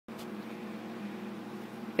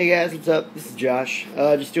Hey guys, what's up? This is Josh.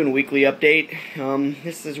 Just doing a weekly update.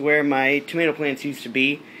 This is where my tomato plants used to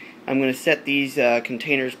be. I'm going to set these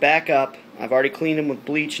containers back up. I've already cleaned them with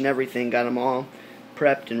bleach and everything, got them all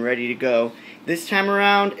prepped and ready to go. This time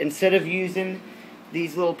around, instead of using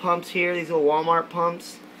these little pumps here, these little Walmart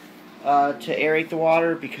pumps, to aerate the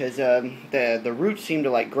water, because the roots seem to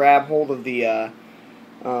like grab hold of the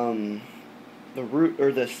root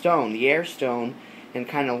or the stone, the air stone, and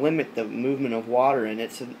kind of limit the movement of water in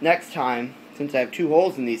it. So next time, since I have two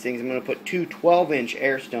holes in these things, I'm going to put two 12-inch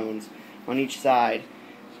air stones on each side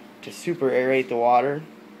to super aerate the water.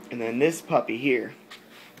 And then this puppy here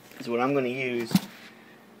is what I'm going to use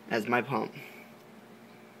as my pump.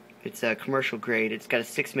 It's a commercial grade. It's got a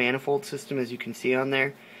 6-manifold system, as you can see on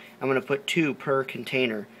there. I'm going to put 2 per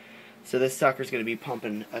container. So this sucker's going to be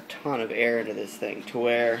pumping a ton of air into this thing to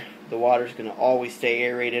where the water's going to always stay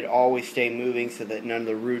aerated, always stay moving, so that none of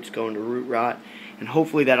the roots go into root rot. And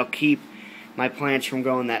hopefully that'll keep my plants from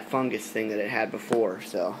growing that fungus thing that it had before.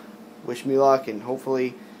 So wish me luck, and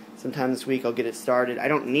hopefully sometime this week I'll get it started. I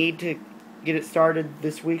don't need to get it started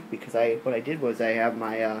this week because what I did was I have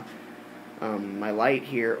my my light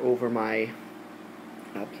here over my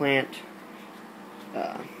plant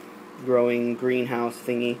growing greenhouse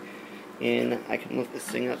thingy. And I can lift this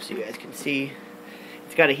thing up so you guys can see.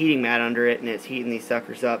 It's got a heating mat under it, and it's heating these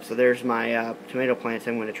suckers up. So there's my tomato plants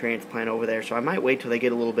I'm going to transplant over there. So I might wait till they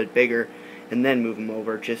get a little bit bigger and then move them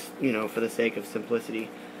over, just, you know, for the sake of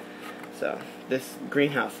simplicity. So this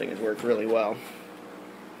greenhouse thing has worked really well.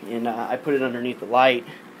 And I put it underneath the light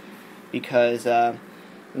because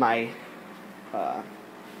my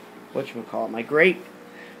my grape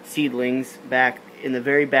seedlings back in the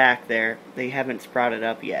very back there, they haven't sprouted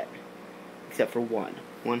up yet. Except for one.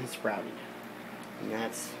 One has sprouted. And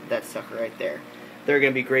that's that sucker right there. They're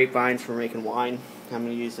going to be grapevines for making wine. I'm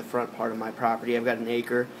going to use the front part of my property. I've got an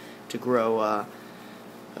acre to grow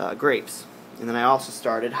grapes. And then I also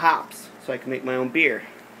started hops, so I can make my own beer.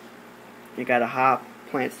 I got a hop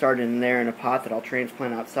plant started in there in a pot that I'll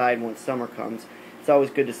transplant outside once summer comes. It's always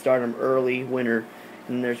good to start them early, winter,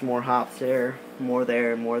 and there's more hops there, more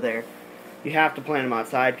there, and more there. You have to plant them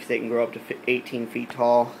outside because they can grow up to 18 feet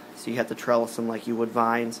tall, so you have to trellis them like you would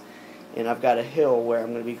vines. And I've got a hill where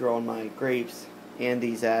I'm going to be growing my grapes and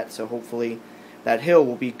these at, so hopefully that hill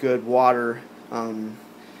will be good water.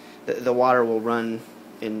 The water will run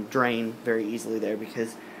and drain very easily there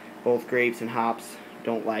because both grapes and hops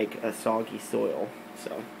don't like a soggy soil.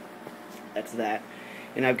 So that's that.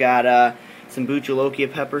 And I've got some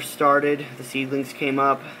Buchalokia peppers started. The seedlings came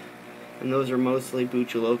up. And those are mostly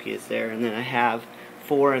Buchalokias there. And then I have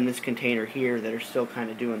 4 in this container here that are still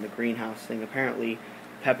kind of doing the greenhouse thing. Apparently,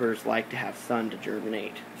 peppers like to have sun to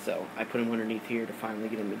germinate. So I put them underneath here to finally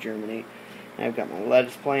get them to germinate. And I've got my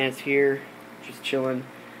lettuce plants here, just chilling,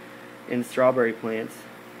 and strawberry plants.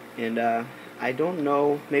 And I don't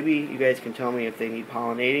know, maybe you guys can tell me if they need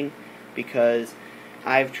pollinating, because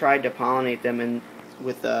I've tried to pollinate them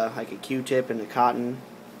with like a Q-tip and a cotton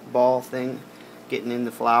ball thing, getting in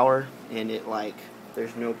the flower, and it like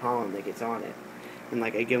there's no pollen that gets on it, and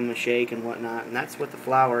like I give them a shake and whatnot, and that's what the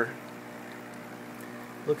flower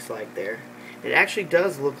looks like there. It actually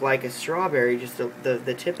does look like a strawberry, just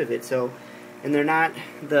the tip of it. So, and they're not,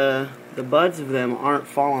 the buds of them aren't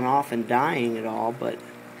falling off and dying at all, but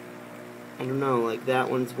I don't know, like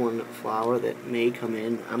that one's one flower that may come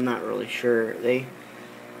in. I'm not really sure.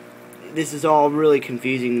 This is all really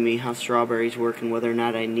confusing to me, how strawberries work and whether or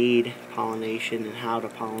not I need pollination and how to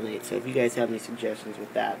pollinate. So if you guys have any suggestions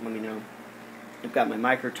with that, let me know. I've got my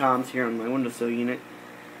microtoms here on my windowsill unit.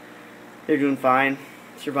 They're doing fine,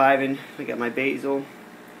 surviving. I got my basil.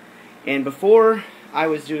 And before I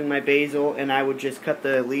was doing my basil, and I would just cut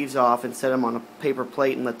the leaves off and set them on a paper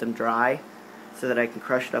plate and let them dry so that I can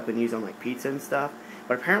crush it up and use on like pizza and stuff.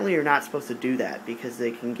 But apparently you're not supposed to do that because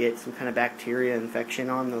they can get some kind of bacteria infection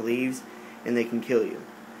on the leaves and they can kill you.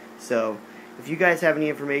 So if you guys have any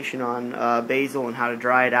information on basil and how to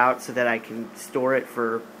dry it out so that I can store it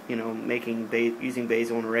for, you know, using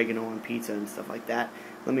basil and oregano on pizza and stuff like that,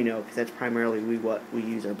 let me know, because that's primarily what we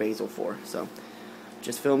use our basil for. So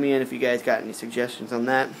just fill me in if you guys got any suggestions on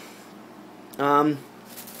that. The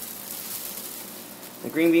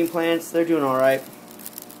green bean plants, they're doing alright.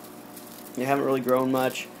 They haven't really grown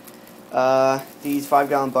much. These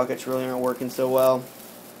 5-gallon buckets really aren't working so well.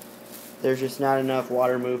 There's just not enough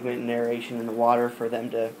water movement and aeration in the water for them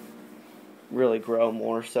to really grow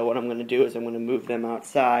more. So what I'm going to do is I'm going to move them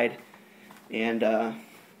outside, and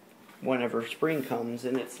whenever spring comes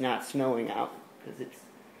and it's not snowing out, because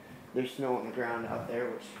there's snow on the ground out there,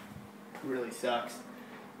 which really sucks.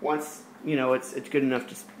 Once you know, it's good enough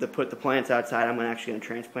to put the plants outside, I'm actually going to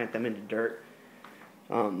transplant them into dirt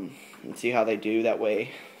and see how they do. That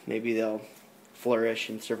way, maybe they'll flourish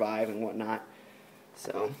and survive and whatnot.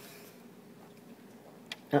 So,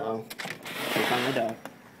 uh-oh, can't find my dog.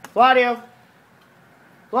 Claudio!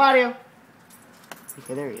 Claudio!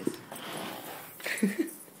 Okay, there he is.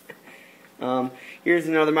 Here's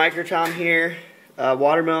another microtom here.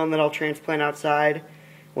 Watermelon that I'll transplant outside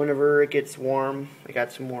whenever it gets warm. I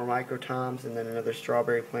got some more microtoms, and then another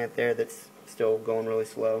strawberry plant there that's still going really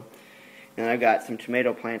slow. And I've got some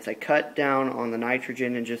tomato plants. I cut down on the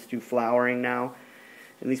nitrogen and just do flowering now.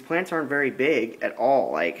 And these plants aren't very big at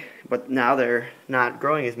all, but now they're not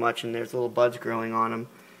growing as much, and there's little buds growing on them.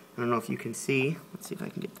 I don't know if you can see. Let's see if I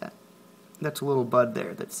can get that. That's a little bud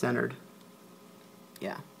there that's centered.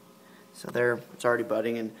 Yeah. So it's already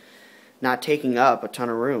budding and not taking up a ton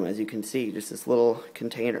of room, as you can see, just this little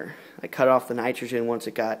container. I cut off the nitrogen once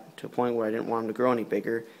it got to a point where I didn't want them to grow any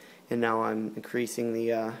bigger, and now I'm increasing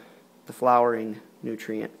the flowering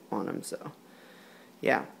nutrient on them. So,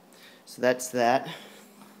 yeah. So that's that.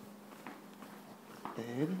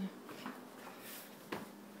 Then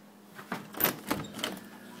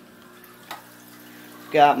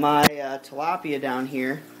got my tilapia down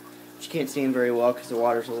here, which you can't see them very well because the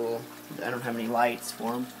water's a little, I don't have any lights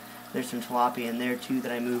for them. There's some tilapia in there too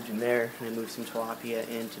that I moved in there, and I moved some tilapia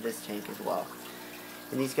into this tank as well.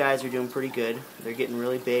 And these guys are doing pretty good. They're getting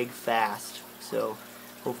really big fast, so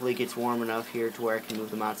hopefully it gets warm enough here to where I can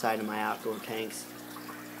move them outside in my outdoor tanks.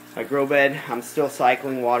 My grow bed, I'm still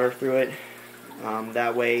cycling water through it.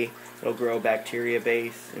 That way it'll grow bacteria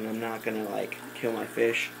base, and I'm not going to kill my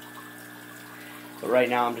fish. But right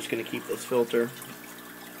now I'm just going to keep this filter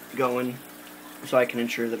going so I can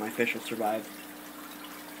ensure that my fish will survive.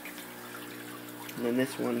 And then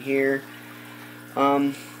this one here,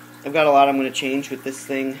 I've got a lot I'm going to change with this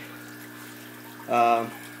thing.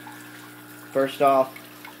 First off,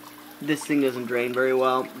 this thing doesn't drain very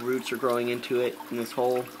well. Roots are growing into it in this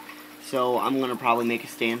hole. So I'm going to probably make a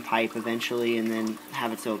standpipe eventually and then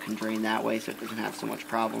have it so it can drain that way so it doesn't have so much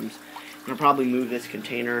problems. I'm going to probably move this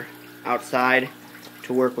container outside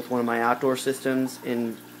to work with one of my outdoor systems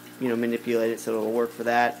and, you know, manipulate it so it'll work for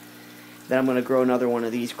that. Then I'm going to grow another one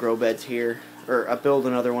of these grow beds here, or build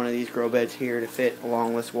another one of these grow beds here to fit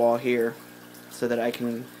along this wall here so that I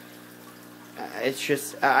can, it's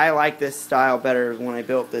just, I like this style better when I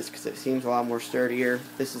built this because it seems a lot more sturdier.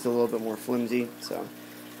 This is a little bit more flimsy, so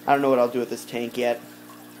I don't know what I'll do with this tank yet.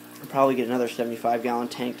 I'll probably get another 75-gallon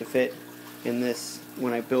tank to fit in this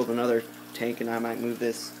when I build another tank, and I might move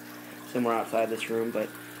this somewhere outside this room. But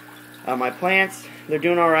my plants, they're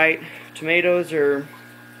doing alright. Tomatoes they're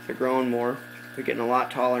growing more. They're getting a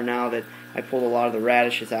lot taller now that I pulled a lot of the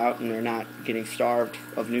radishes out and they're not getting starved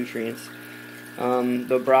of nutrients.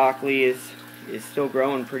 The broccoli is still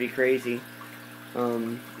growing pretty crazy.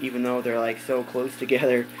 Even though they're so close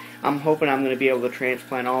together. I'm hoping I'm going to be able to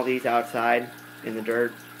transplant all these outside in the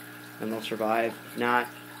dirt and they'll survive. If not,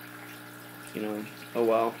 you know, oh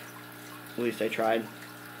well, at least I tried.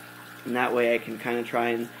 And that way I can kind of try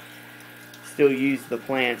and still use the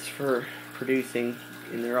plants for producing,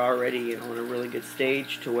 and they're already on a really good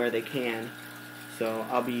stage to where they can. So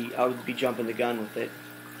I'll be jumping the gun with it,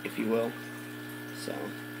 if you will. So.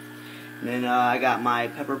 And then I got my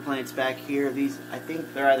pepper plants back here. These, I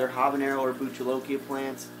think they're either habanero or buchalokia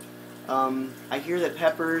plants. I hear that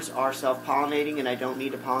peppers are self-pollinating and I don't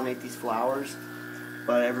need to pollinate these flowers.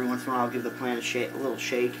 But every once in a while I'll give the plant a little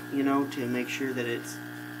shake, you know, to make sure that it's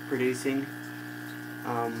producing.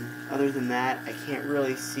 Other than that, I can't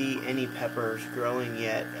really see any peppers growing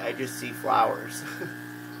yet. I just see flowers.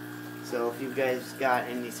 So if you guys got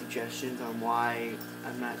any suggestions on why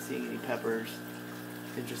I'm not seeing any peppers,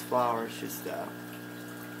 and just flowers, just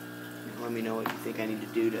let me know what you think I need to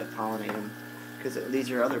do to pollinate them, because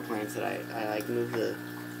these are other plants that I move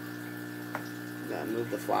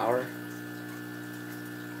the flower,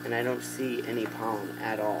 and I don't see any pollen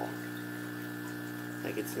at all.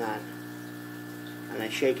 It's not, and I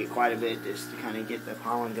shake it quite a bit just to kind of get the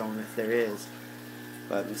pollen going if there is.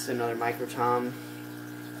 But this is another microtom.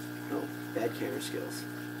 Oh, bad camera skills,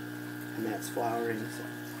 and that's flowering. So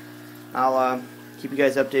I'll keep you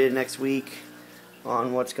guys updated next week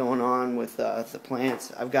on what's going on with the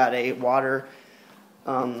plants. I've got a water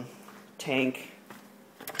tank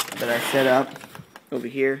that I set up over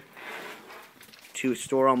here to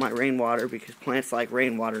store all my rainwater, because plants like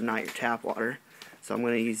rainwater, not your tap water. So I'm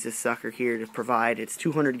going to use this sucker here to provide, it's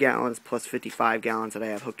 200 gallons plus 55 gallons that I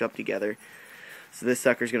have hooked up together. So this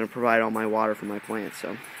sucker is going to provide all my water for my plants.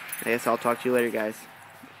 So I guess I'll talk to you later, guys.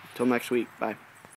 Till next week. Bye.